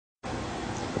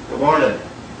Good morning.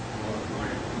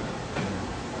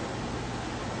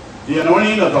 The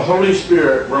anointing of the Holy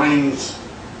Spirit brings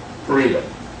freedom.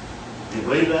 Do you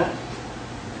believe that?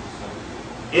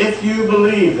 If you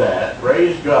believe that,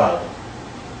 praise God.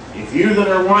 If you that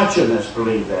are watching this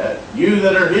believe that, you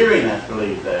that are hearing this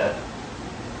believe that,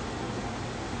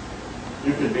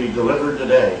 you could be delivered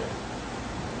today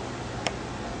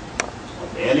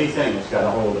of anything that's got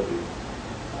a hold of you.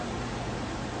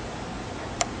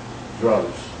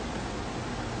 Drugs,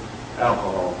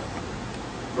 alcohol,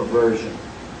 perversion,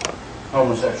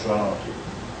 homosexuality,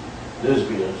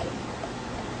 lesbianism,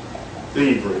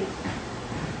 thievery,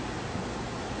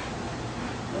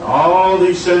 and all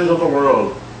these sins of the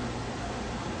world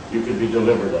you could be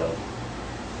delivered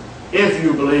of if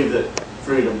you believe that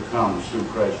freedom comes through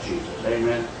Christ Jesus.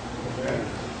 Amen? Amen.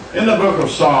 In the book of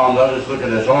Psalms, I'll just look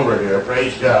at this over here,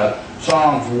 praise God,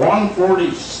 Psalms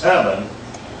 147,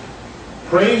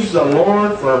 praise the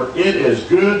Lord, for it is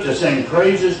good to sing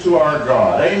praises to our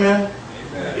God. Amen?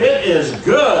 Amen. It is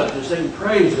good to sing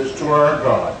praises to our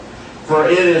God, for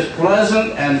it is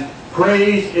pleasant and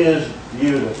praise is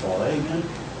beautiful. Amen?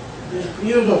 It is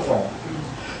beautiful.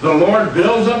 The Lord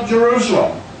builds up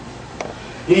Jerusalem.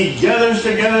 He gathers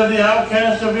together the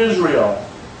outcasts of Israel.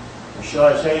 Or shall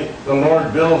I say, the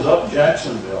Lord builds up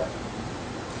Jacksonville.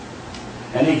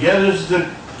 And He gathers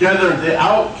together the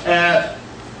outcasts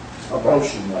of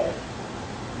Ocean Way.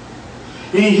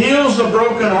 He heals the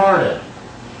brokenhearted.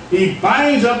 He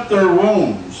binds up their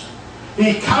wounds.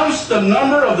 He counts the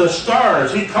number of the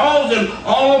stars. He calls them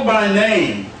all by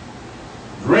name.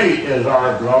 Great is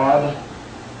our God,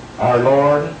 our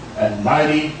Lord, and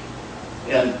mighty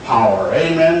in power.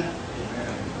 Amen?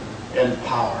 Amen. In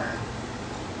power.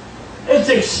 It's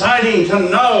exciting to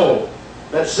know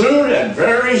that soon and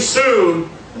very soon,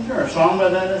 is there a song by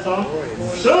that song?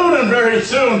 Soon and very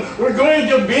soon, we're going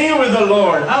to be with the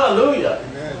Lord. Hallelujah.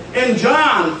 Amen. In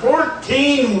John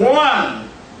 14:1,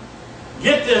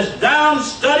 get this down,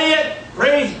 study it,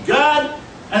 praise God,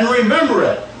 and remember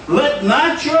it. Let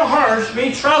not your hearts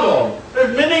be troubled.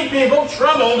 There's many people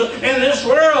troubled in this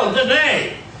world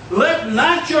today. Let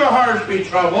not your hearts be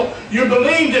troubled. You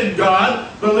believed in God,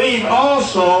 believe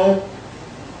also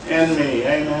in me.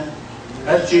 Amen.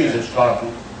 That's Jesus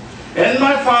talking. In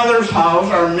my Father's house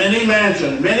are many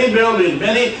mansions, many buildings,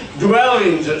 many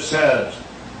dwellings, it says.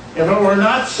 If it were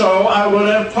not so, I would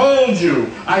have told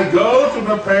you. I go to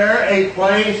prepare a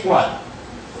place, what?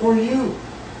 For you.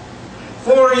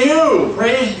 For you.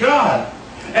 Praise God.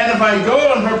 And if I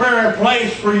go and prepare a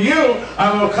place for you,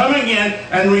 I will come again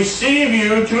and receive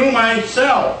you to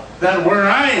myself, that where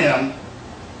I am,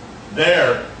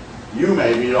 there you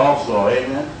may be also.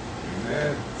 Amen?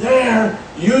 Amen. There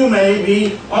you may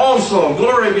be also.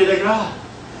 Glory be to God.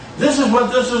 This is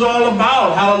what this is all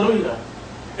about. Hallelujah.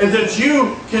 Is that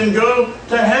you can go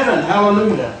to heaven.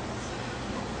 Hallelujah.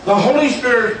 The Holy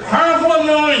Spirit's powerful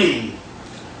anointing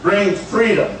brings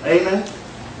freedom. Amen.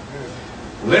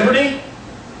 Liberty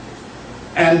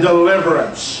and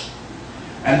deliverance.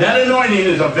 And that anointing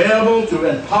is available to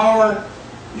empower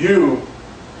you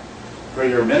for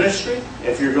your ministry,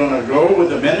 if you're going to go with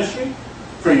the ministry,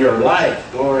 for your life.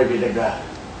 Glory be to God.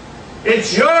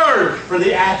 It's yours for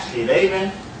the asking.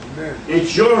 Amen? Amen.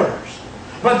 It's yours.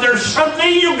 But there's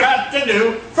something you got to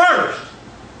do first.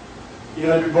 You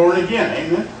got to be born again.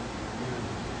 Amen?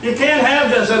 You can't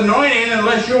have this anointing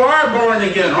unless you are born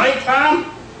again. Right, Tom?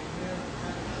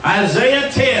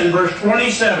 Isaiah 10, verse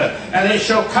 27. And it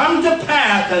shall come to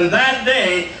pass in that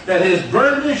day that his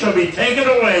burden shall be taken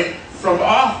away from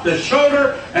off the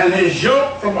shoulder, and his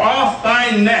yoke from off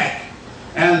thy neck.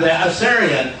 And the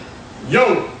Assyrian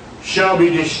yoke shall be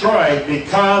destroyed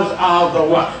because of the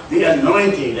what? The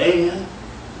anointing. Amen?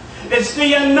 It's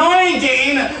the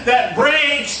anointing that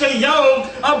breaks the yoke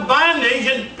of bondage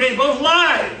in people's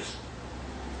lives.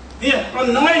 The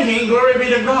anointing, glory be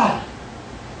to God,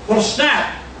 will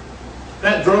snap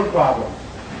that drug problem,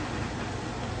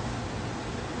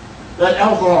 that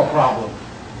alcohol problem,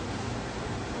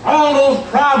 all those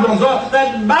problems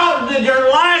that mountain in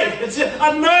your life. It's the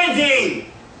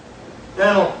anointing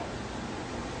that'll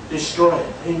destroy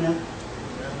it. Amen.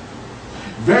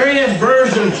 Various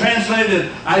versions translated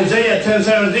Isaiah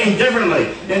 10:17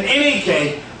 differently. In any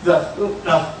case,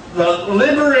 the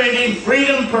liberating,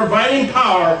 freedom, providing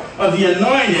power of the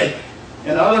anointed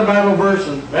in other Bible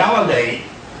verses validate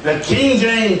the King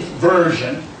James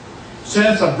Version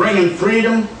sense of bringing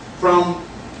freedom from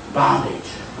bondage.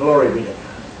 Glory be to God.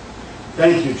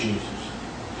 Thank you, Jesus.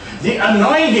 The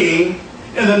anointing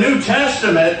in the New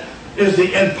Testament is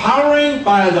the empowering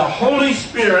by the Holy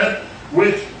Spirit,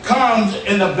 which comes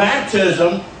in the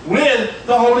baptism with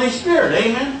the Holy Spirit.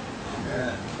 Amen?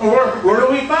 Amen. Where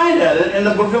do we find that? In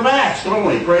the book of Acts, don't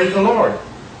we? Praise the Lord.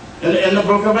 In the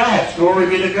book of Acts, glory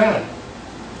be to God.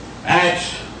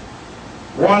 Acts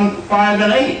 1, 5,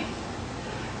 and 8.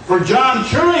 For John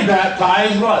truly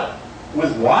baptized what?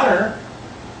 With water.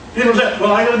 People say,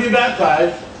 well, I'm going to be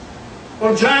baptized.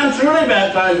 Well, John truly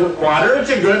baptized with water. It's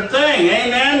a good thing.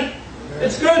 Amen?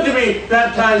 It's good to be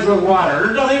baptized with water.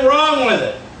 There's nothing wrong with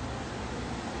it.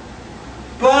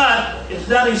 But it's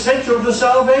not essential to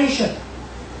salvation.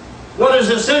 What is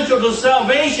essential to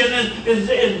salvation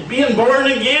is being born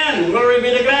again. Glory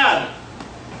be to God.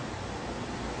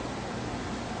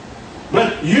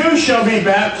 But you shall be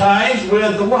baptized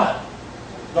with the what?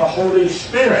 The Holy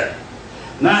Spirit.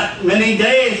 Not many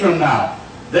days from now.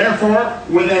 Therefore,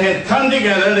 when they had come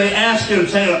together, they asked him,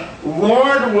 saying,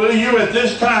 Lord, will you at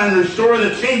this time restore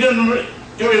the kingdom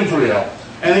to Israel?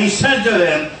 And he said to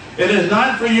them, it is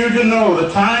not for you to know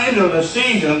the times or the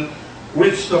season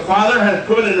which the Father has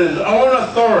put in his own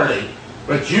authority,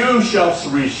 but you shall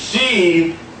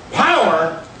receive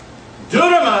power,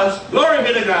 dunamis, glory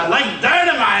be to God, like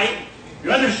dynamite.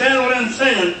 You understand what I'm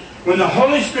saying? When the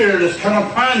Holy Spirit has come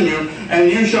upon you,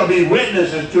 and you shall be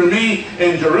witnesses to me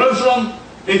in Jerusalem,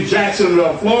 in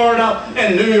Jacksonville, Florida,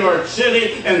 in New York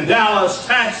City, in Dallas,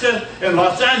 Texas, in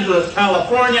Los Angeles,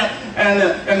 California, and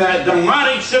in that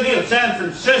demonic city of San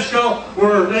Francisco,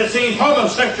 where it seems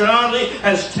homosexuality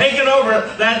has taken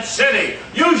over that city.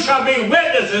 You shall be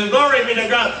witnesses, glory be to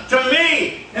God, to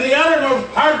me in the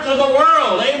uttermost parts of the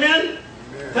world. Amen?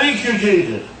 Amen. Thank you,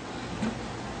 Jesus.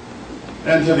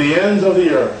 And to the ends of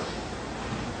the earth.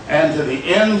 And to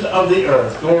the ends of the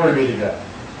earth. Glory be to God.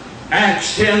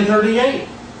 Acts 10:38.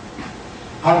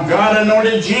 How God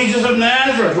anointed Jesus of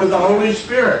Nazareth with the Holy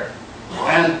Spirit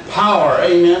and power.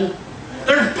 Amen.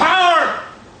 There's power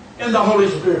in the Holy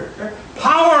Spirit. There's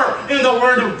power in the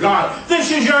Word of God.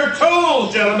 This is your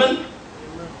tools, gentlemen.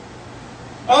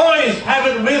 Always have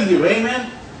it with you.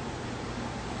 Amen.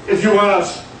 If you want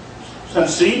to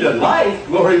succeed in life,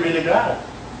 glory be to God.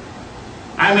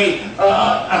 I mean,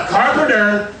 a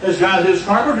carpenter has got his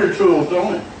carpenter tools,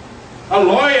 don't he? A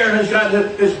lawyer has got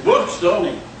his books, don't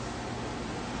he?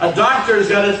 A doctor has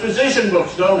got his physician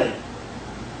books, don't he?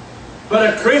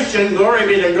 But a Christian, glory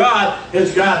be to God,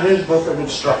 has got his book of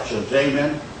instructions.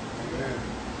 Amen? Amen.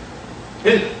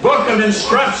 His book of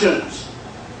instructions.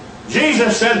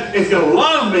 Jesus said, if you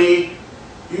love me,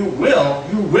 you will,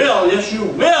 yes you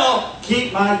will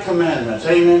keep my commandments.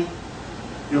 Amen?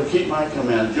 You'll keep my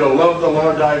commandments. You'll love the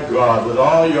Lord thy God with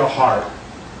all your heart,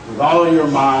 with all your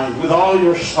mind, with all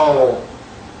your soul,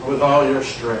 with all your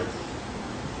strength.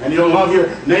 And you'll love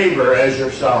your neighbor as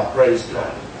yourself. Praise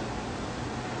God.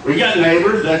 We got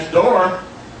neighbors next door.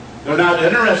 They're not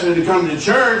interested to come to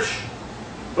church,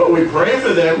 but we pray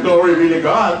for them. Glory be to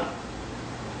God.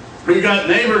 We got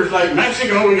neighbors like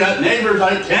Mexico. We got neighbors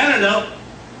like Canada.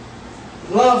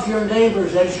 Love your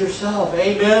neighbors as yourself.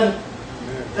 Amen. Amen.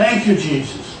 Thank you,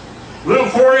 Jesus. Luke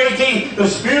 4:18. The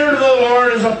Spirit of the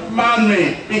Lord is upon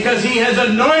me because He has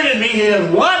anointed me. He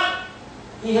has what?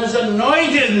 He has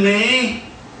anointed me.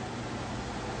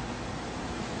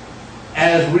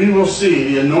 As we will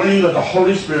see, the anointing of the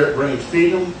Holy Spirit brings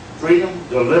freedom,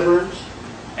 deliverance,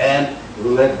 and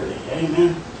liberty.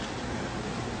 Amen.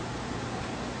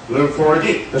 Luke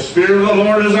 4:18. The Spirit of the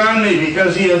Lord is on me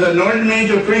because He has anointed me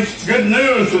to preach good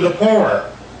news to the poor.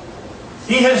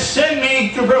 He has sent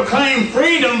me to proclaim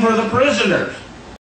freedom for the prisoners